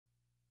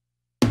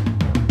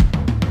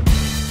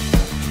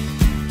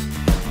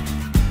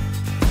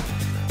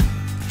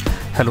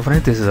Hello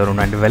friends, this is Arun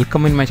and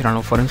welcome in my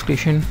channel for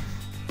Inspiration.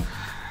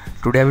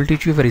 Today I will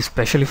teach you a very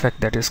special effect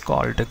that is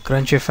called the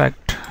Grunge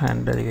effect.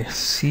 And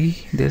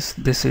see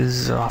this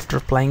is after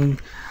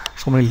applying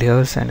so many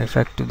layers and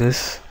effect to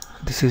this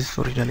is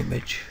original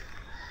image.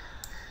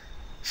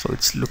 So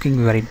it's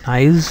looking very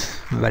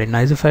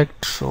nice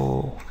effect.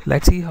 So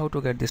let's see how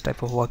to get this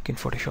type of work in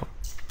Photoshop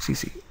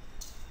CC.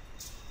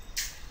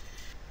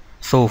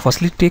 So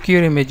firstly, take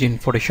your image in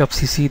Photoshop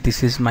CC.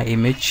 This is my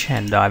image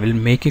and I will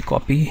make a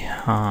copy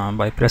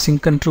by pressing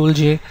Ctrl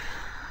J.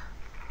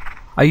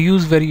 I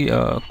use very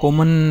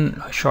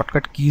common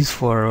shortcut keys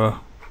for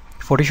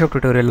Photoshop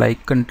tutorial,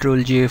 like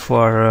Ctrl J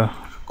for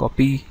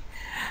copy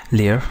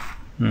layer.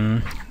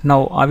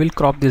 Now I will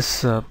crop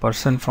this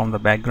person from the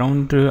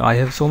background. I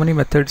have so many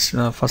methods.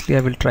 Firstly,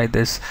 I will try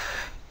this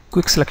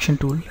quick selection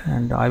tool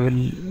and I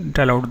will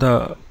tell out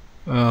the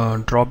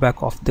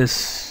drawback of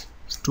this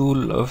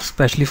tool,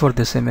 especially for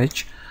this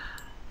image.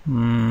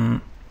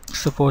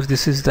 Suppose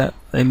this is the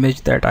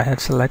image that I have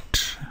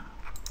selected.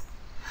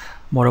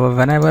 Moreover,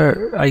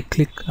 whenever I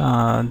click,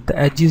 the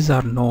edges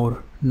are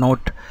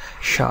not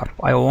sharp.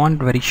 I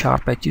want very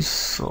sharp edges,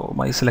 so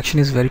my selection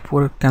is very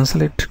poor.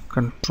 Cancel it,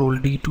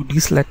 Ctrl D to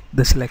deselect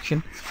the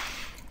selection.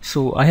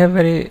 So I have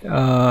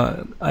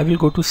I will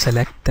go to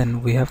select,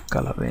 then we have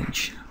color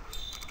range.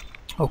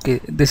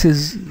 Okay, this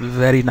is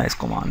very nice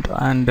command,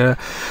 and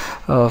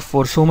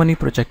for so many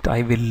project I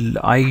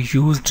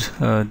used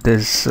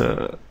this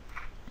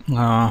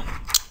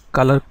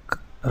color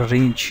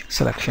range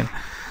selection.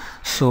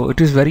 So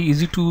it is very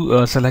easy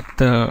to select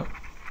the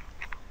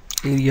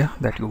area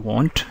that you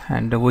want,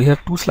 and we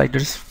have two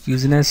sliders,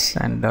 fuzziness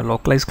and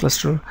localize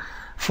cluster.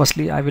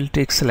 Firstly, I will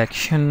take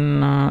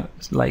selection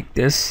like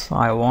this.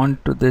 I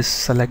want to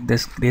select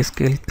this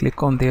grayscale.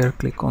 Click on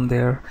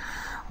there.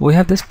 We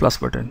have this plus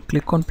button.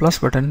 Click on plus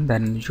button,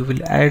 then you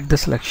will add the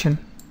selection.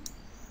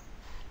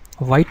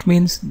 White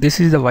means this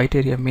is the white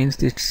area, means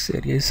this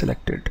area is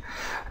selected.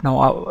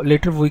 Now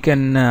later we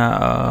can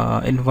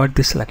invert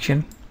this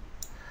selection.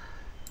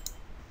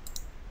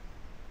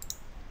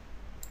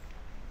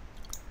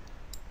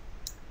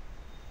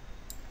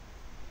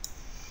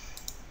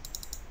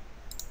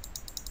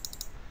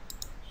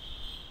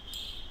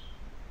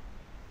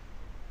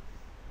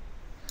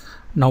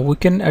 Now we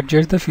can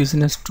adjust the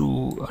fuzziness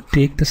to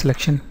take the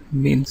selection.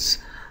 Means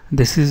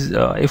this is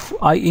if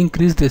I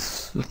increase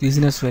this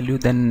fuzziness value,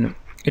 then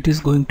it is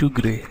going to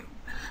gray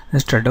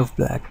instead of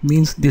black.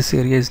 Means this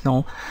area is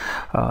now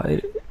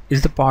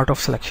is the part of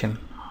selection.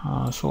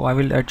 So I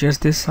will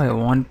adjust this. I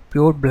want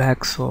pure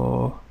black,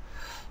 so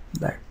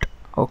that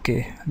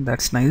okay,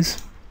 that's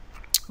nice.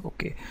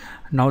 Okay,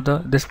 now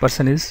this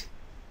person is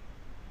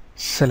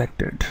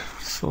selected.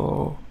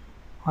 So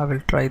I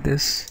will try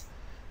this.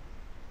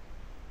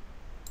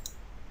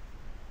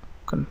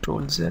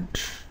 Ctrl Z,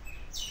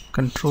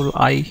 Ctrl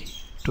I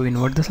to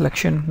invert the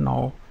selection.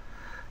 Now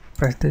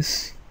press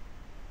this.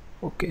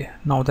 Okay,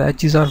 now the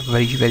edges are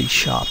very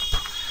sharp.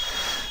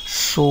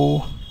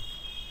 So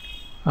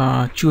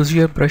choose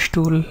your brush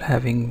tool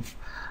having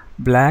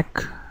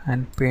black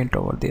and paint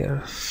over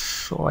there,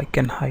 so I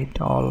can hide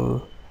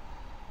all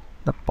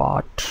the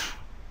part.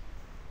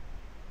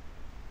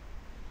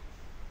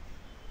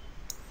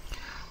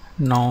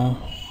 Now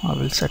I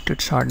will set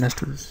its hardness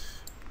to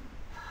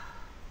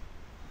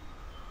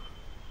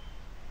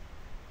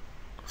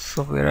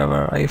so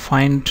wherever I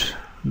find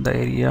the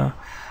area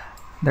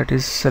that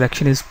is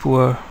selection is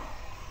poor,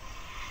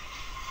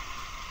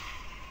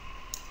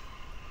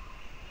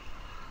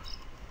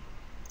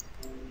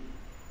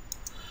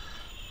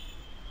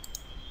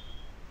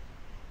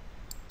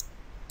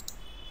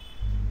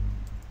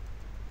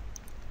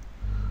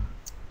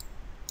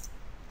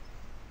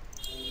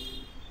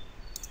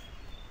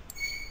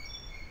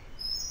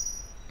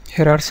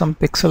 here are some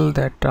pixels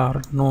that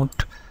are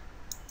not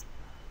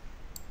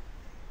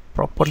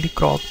properly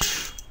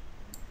cropped.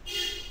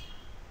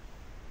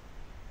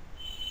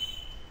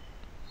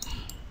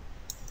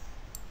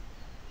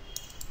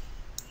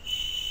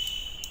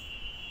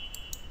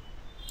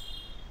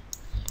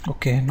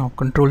 Okay, now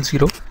Ctrl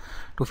 0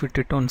 to fit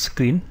it on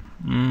screen.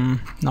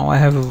 Now I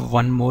have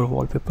one more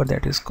wallpaper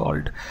that is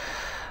called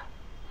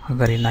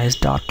very nice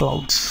dark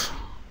clouds.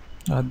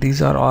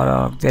 These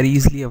are very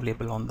easily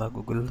available on the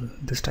Google,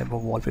 this type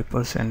of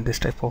wallpapers and this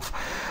type of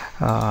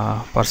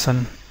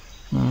person.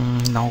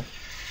 Now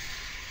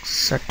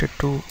set it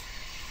to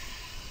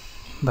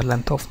the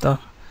length of the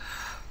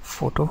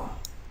photo.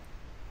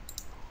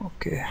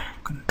 Okay,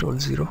 Ctrl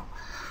 0,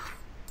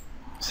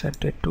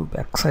 set it to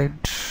backside.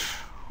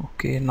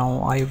 Okay,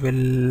 now I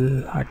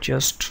will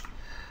adjust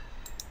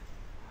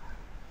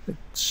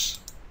its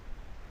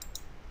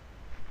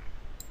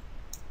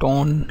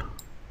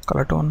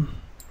color tone.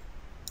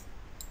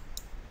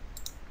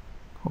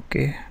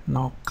 Okay,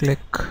 now click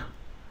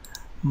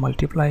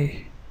multiply,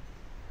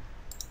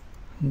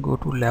 go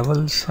to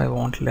levels. I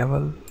want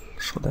level,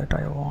 so that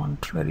I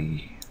want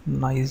very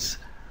nice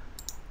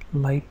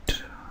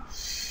light.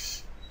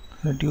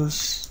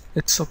 Reduce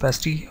its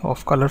opacity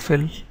of color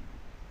fill.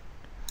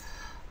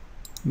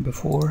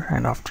 before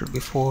and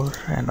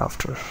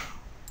after.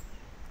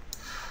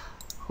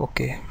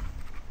 Okay,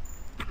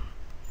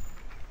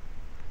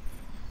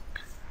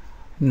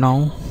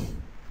 now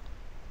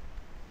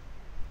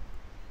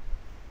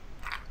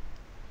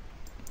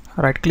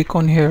right click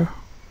on here,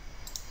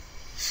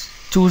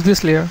 choose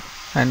this layer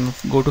and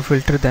go to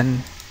filter,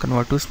 then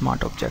convert to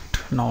smart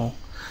object. Now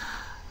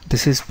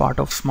this is part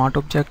of smart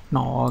object.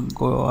 Now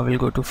I will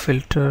go to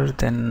filter,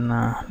 then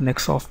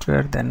next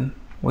software, then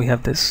we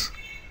have this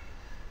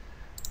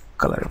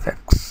color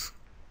effects.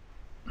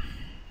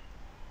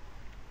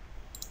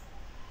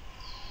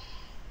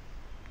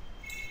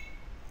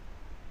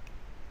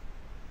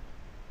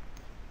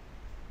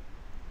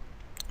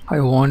 I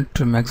want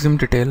maximum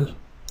detail,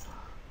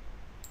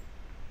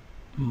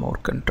 more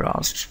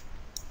contrast.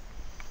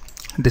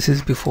 This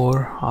is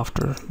before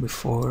after,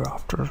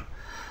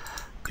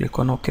 click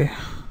on OK.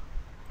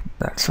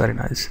 That's very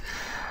nice.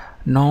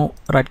 Now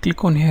right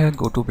click on here,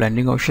 go to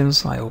blending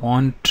options. I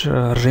want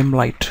rim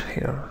light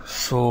here.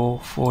 So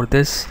for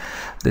this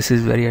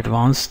is very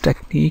advanced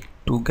technique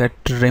to get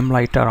rim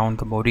light around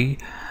the body.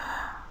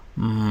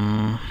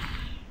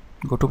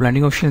 Go to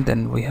blending options,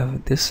 then we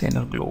have this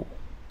inner glow,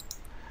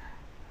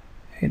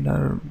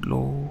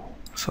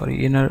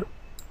 sorry, inner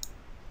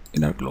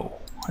glow.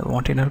 I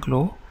want inner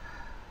glow,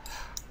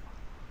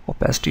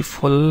 opacity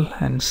full,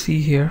 and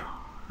see here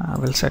I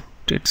will set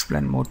its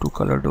blend mode to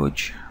color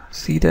dodge.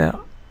 See the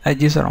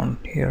edges around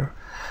here,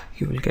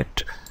 you will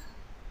get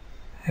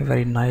a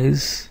very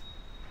nice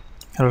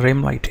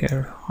rim light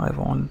here. I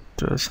want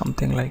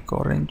something like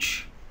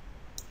orange.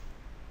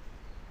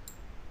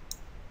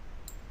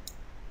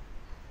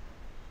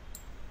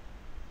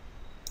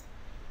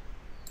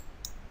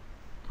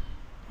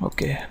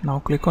 Okay, now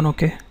click on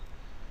OK.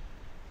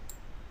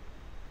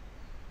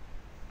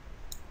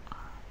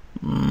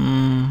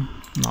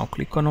 Now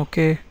click on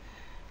OK.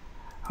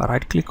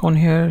 Right click on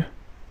here,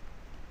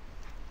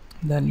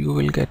 then you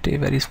will get a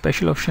very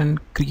special option,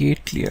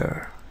 create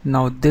layer.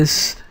 Now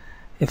this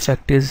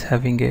effect is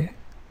having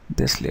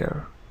this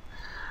layer.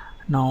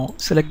 Now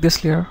select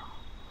this layer,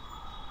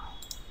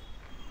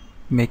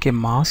 make a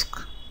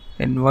mask.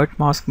 Invert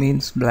mask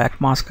means black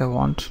mask I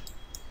want.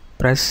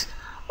 Press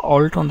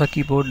Alt on the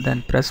keyboard,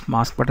 then press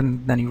mask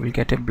button, then you will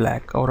get a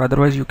black, or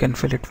otherwise you can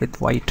fill it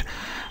with white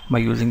by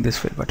using this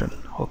fill button.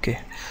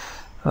 Okay,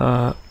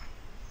 I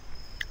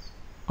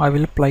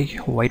will apply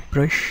white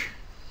brush,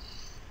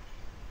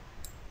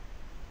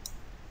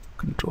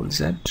 Control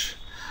Z.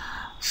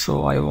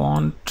 So I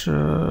want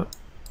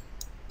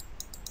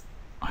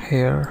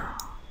here,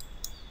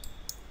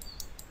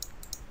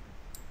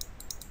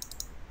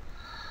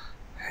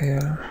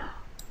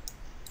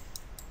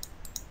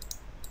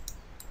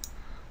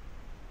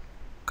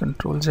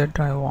 Control Z.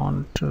 I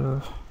want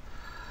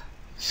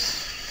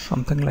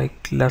something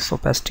like less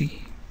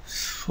opacity,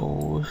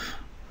 so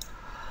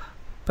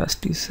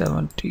opacity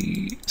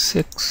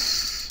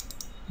 76.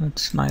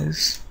 That's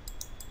nice.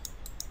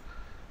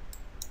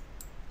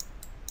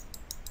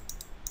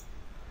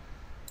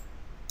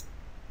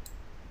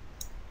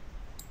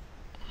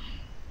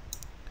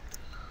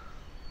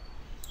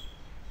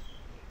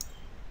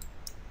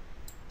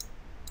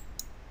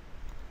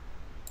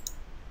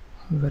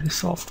 Very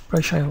soft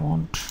brush I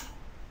want.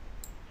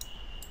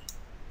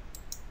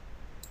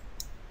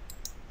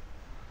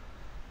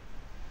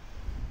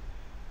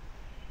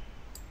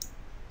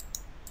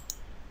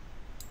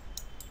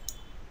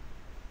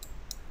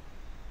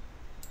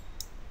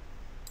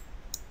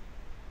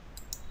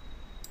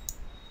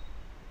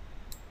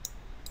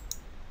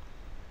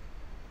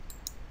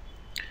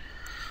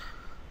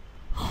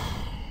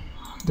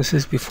 This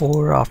is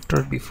before,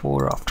 after.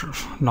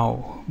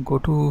 Now go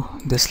to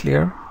this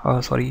layer,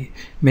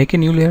 make a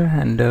new layer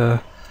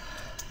and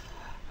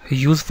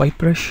use white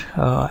brush,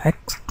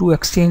 X to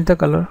exchange the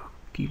color,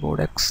 keyboard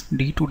X,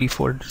 D to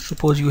default.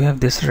 Suppose you have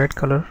this red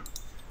color,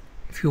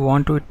 if you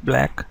want it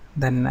black,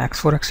 then X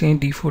for exchange,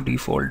 D for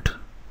default.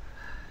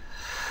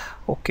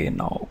 Okay,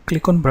 now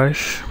click on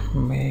brush,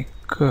 make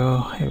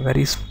a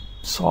very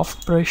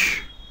soft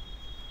brush,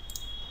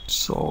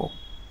 so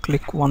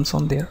click once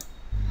on there,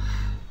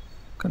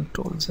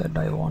 Control Z.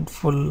 I want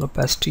full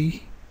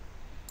opacity.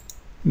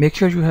 Make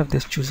sure you have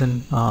this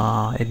chosen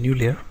a new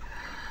layer.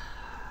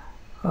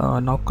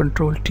 Now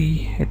Control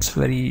T. It's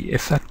very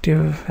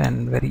effective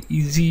and very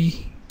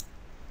easy.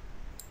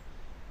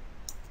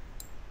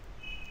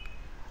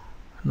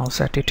 Now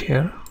set it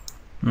here.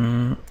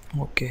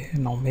 Okay,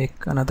 now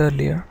make another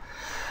layer,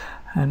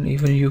 and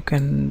even you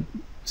can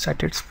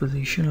set its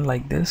position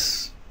like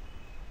this.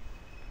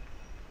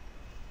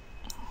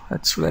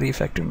 That's very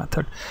effective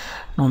method.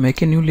 Now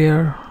make a new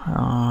layer,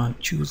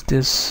 choose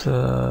this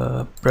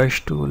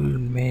brush tool,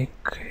 make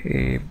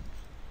a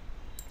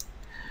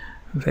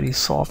very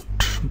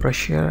soft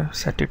brush here,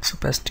 set its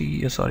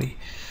opacity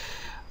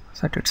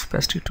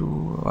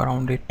to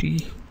around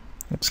 80.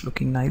 It's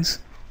looking nice.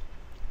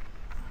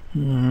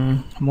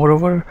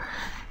 Moreover,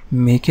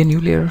 make a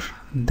new layer,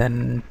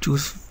 then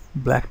choose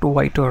black to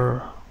white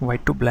or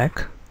white to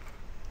black.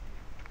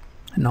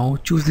 Now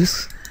choose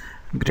this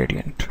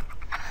gradient.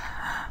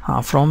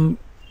 From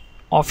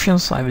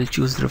options I will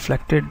choose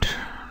reflected.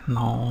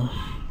 Now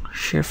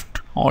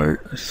shift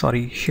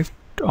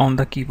on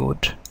the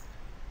keyboard,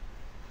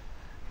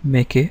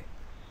 make a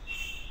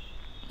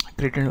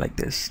gradient like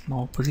this.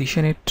 Now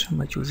position it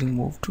by choosing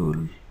move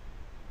tool,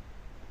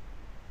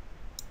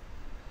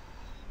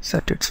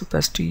 set its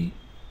opacity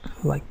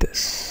like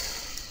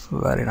this.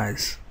 Very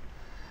nice.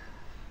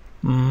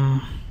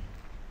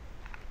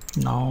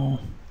 Now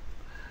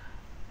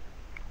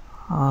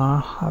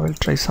I will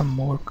try some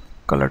more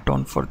color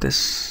tone for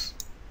this.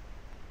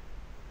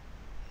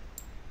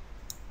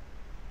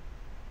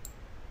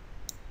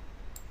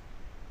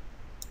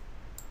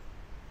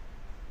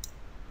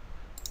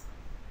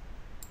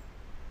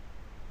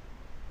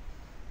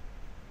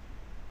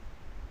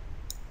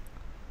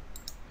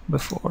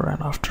 Before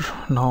and after.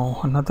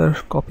 Now another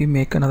copy,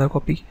 make another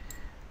copy,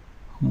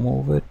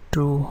 move it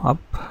to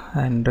up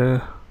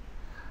and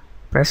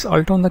press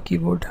Alt on the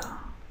keyboard.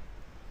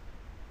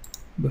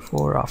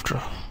 Before,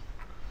 after.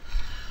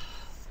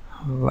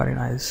 Very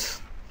nice.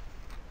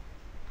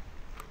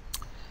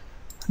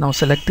 Now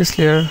select this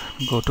layer,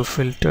 go to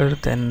filter,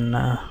 then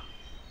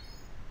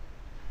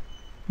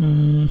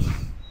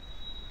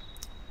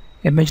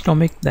image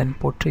dynamic, then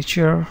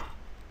portraiture.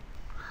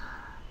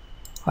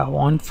 I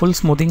want full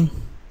smoothing.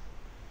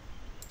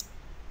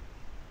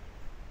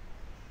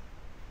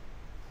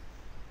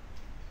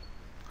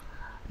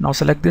 Now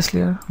select this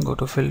layer, go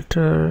to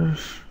filter,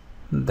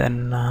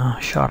 then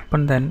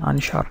sharpen, then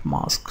unsharp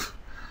mask.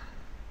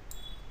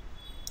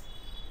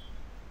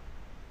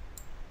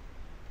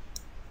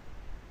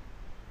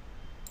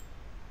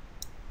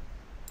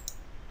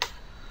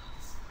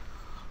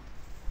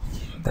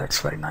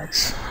 That's very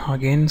nice.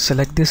 Again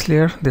select this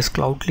layer, this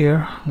cloud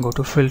layer, go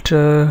to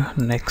filter,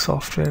 next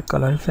software,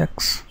 color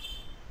effects.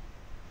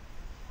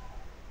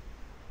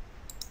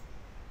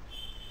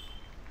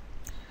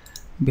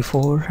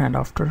 Before and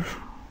after.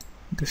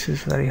 This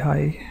is very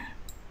high.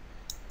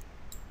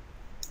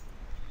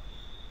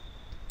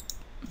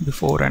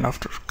 Before and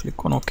after.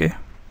 Click on OK.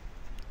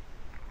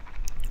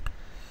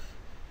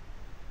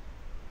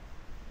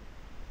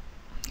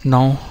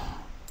 Now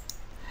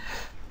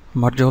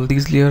merge all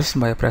these layers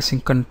by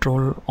pressing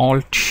Ctrl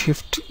Alt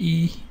Shift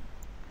E.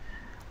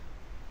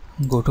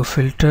 Go to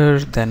filter,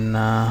 then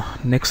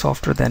next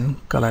software, then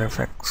color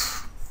effects.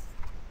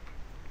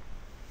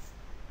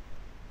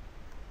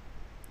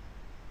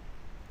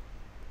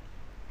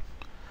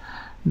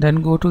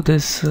 Then go to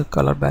this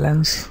color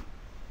balance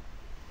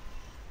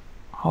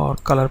or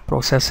color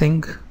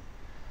processing.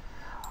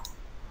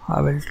 I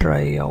will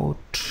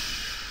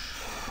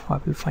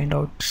find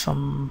out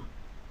some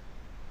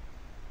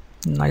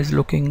nice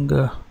looking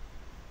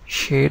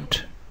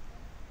shade.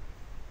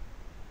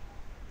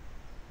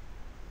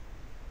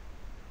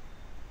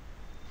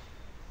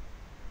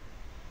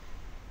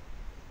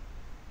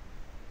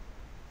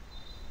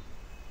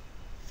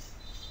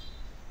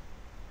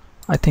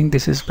 I think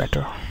this is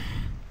better.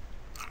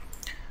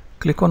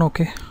 Click on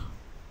OK.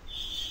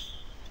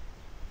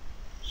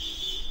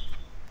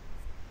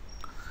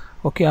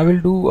 Okay, I will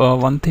do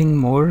one thing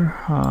more.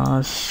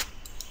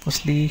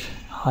 Firstly,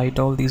 hide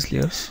all these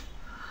layers.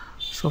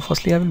 So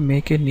firstly I will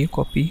make a new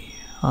copy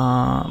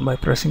by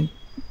pressing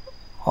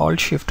Alt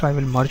Shift. I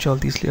will merge all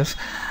these layers.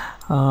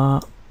 I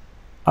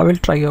will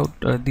try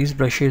out these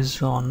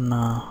brushes on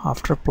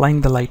after applying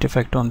the light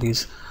effect on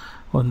this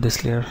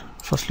layer.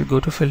 Firstly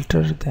go to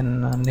filter,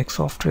 then next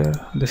software.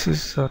 This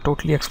is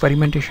totally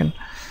experimentation.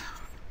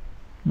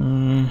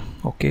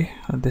 Okay,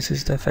 this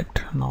is the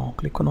effect. Now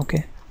click on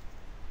OK.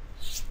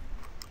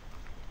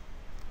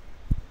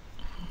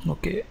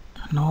 Okay,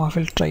 now I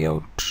will try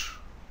out.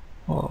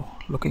 Oh,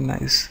 looking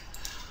nice.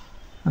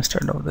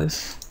 Instead of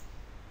this,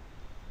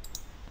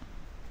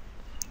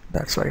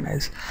 that's very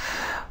nice.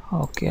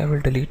 Okay, I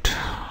will delete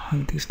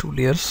these two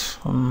layers.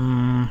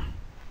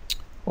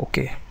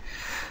 Okay,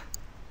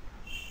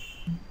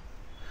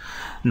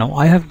 now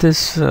I have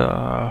this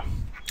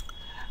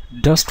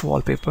dust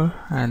wallpaper,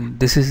 and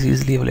this is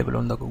easily available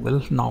on the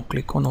Google. Now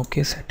click on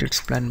OK, set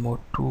its blend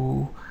mode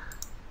to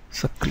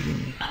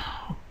screen.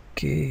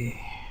 Okay,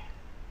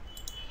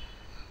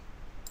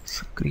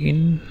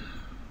 screen,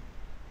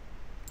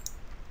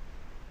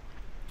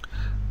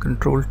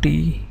 Control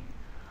T.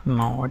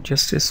 Now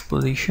adjust its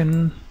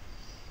position.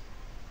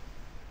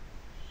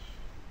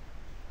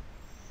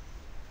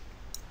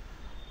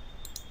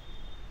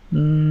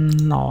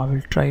 Now I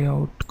will try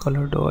out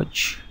color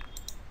dodge,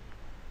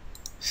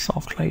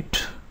 soft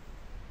light,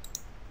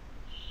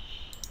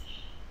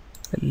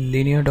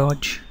 linear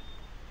dodge,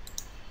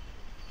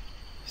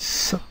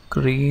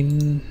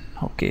 screen.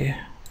 Okay,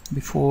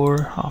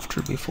 before,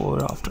 after,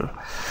 before, after.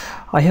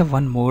 I have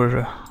one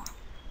more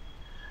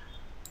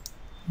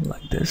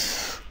like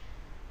this.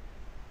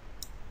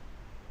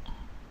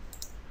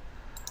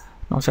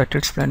 Now set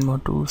its blend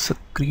mode to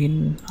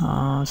screen,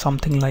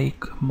 something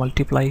like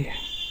multiply.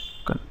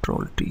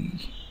 Control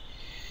T.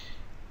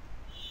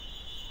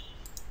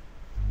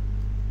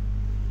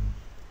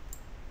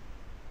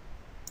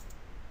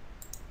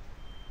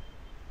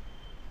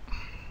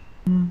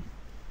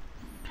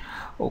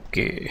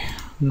 Okay,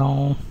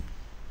 now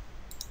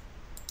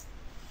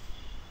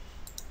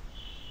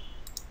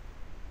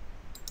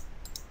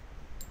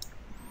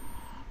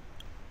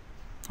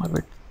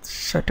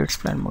set its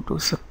blend mode to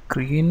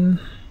screen.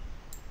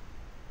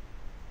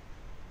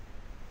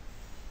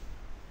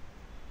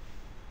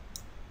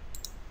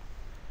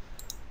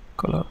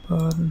 Color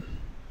burn,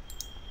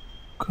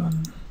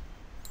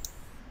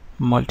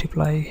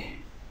 multiply,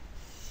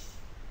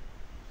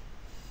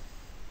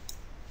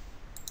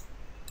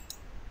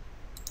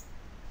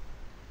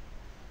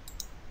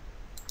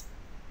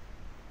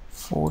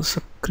 for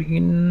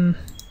screen.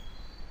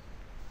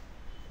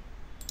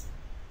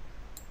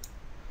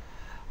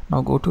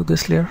 Now go to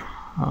this layer,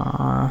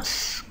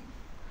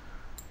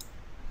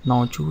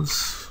 now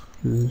choose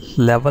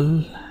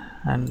level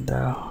and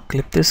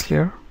clip this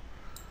layer.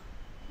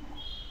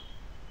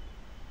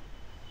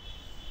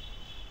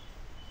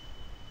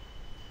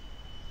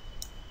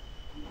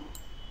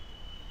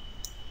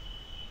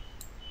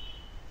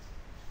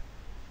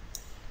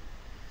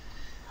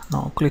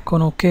 Now click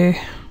on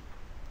OK.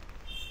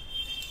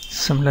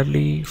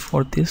 Similarly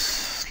for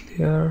this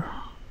layer,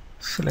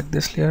 select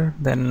this layer,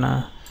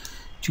 then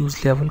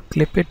choose level,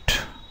 clip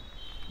it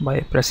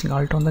by pressing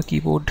Alt on the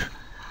keyboard.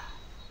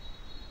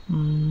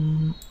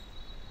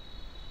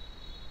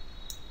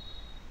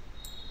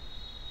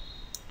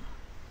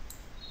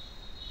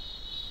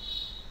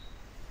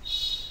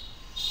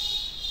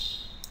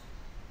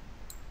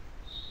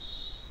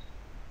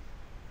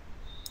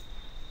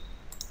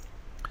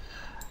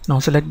 Now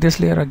select this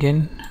layer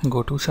again,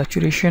 go to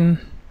saturation,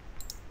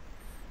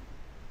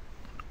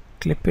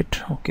 clip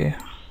it. Okay,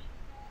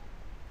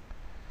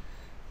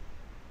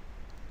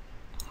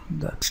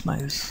 that's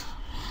nice,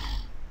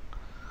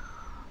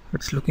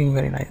 it's looking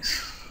very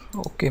nice.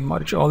 Okay,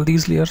 merge all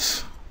these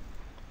layers,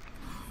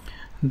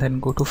 then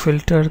go to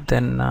filter,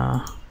 then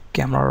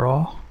camera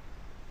raw.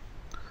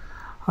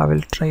 I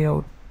will try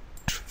out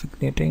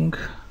vignetting.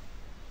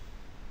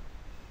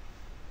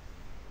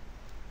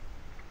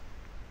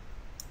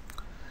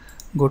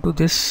 Go to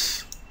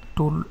this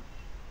tool,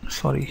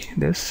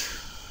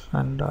 this,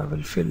 and I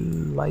will fill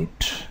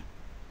light,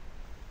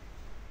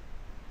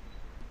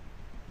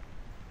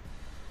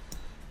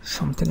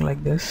 something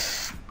like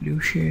this,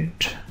 blue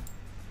shade.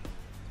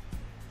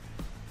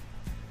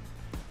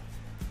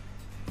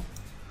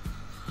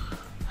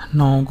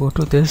 Now go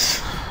to this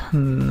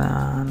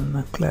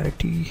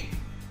clarity,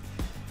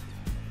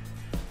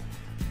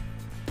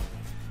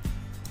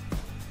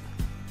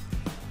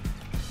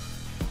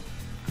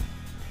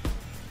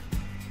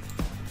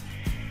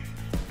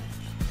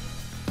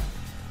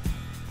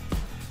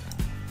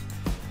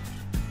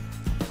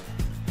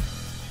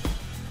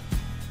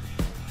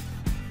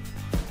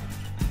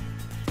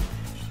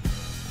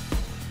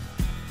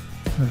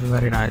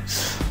 very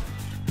nice.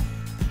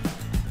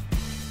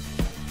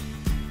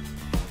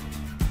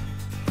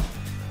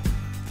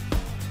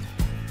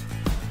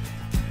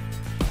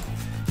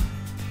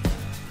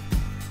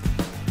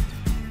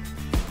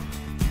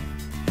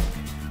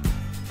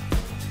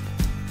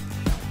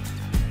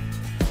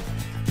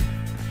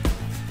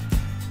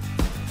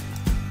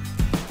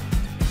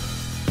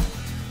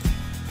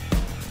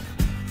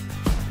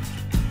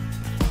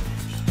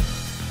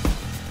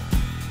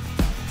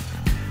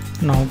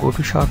 Now go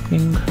to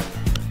sharpening,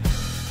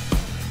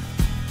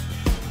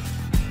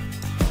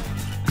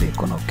 click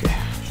on OK.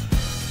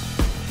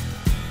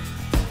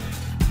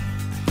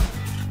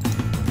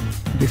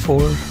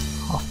 Before,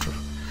 after,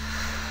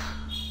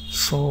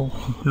 so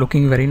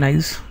looking very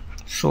nice.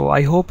 So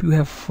I hope you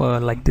have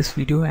liked this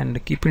video,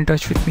 and keep in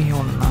touch with me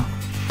on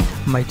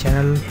my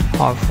channel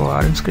of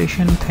Orange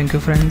Creation. Thank you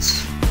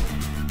friends.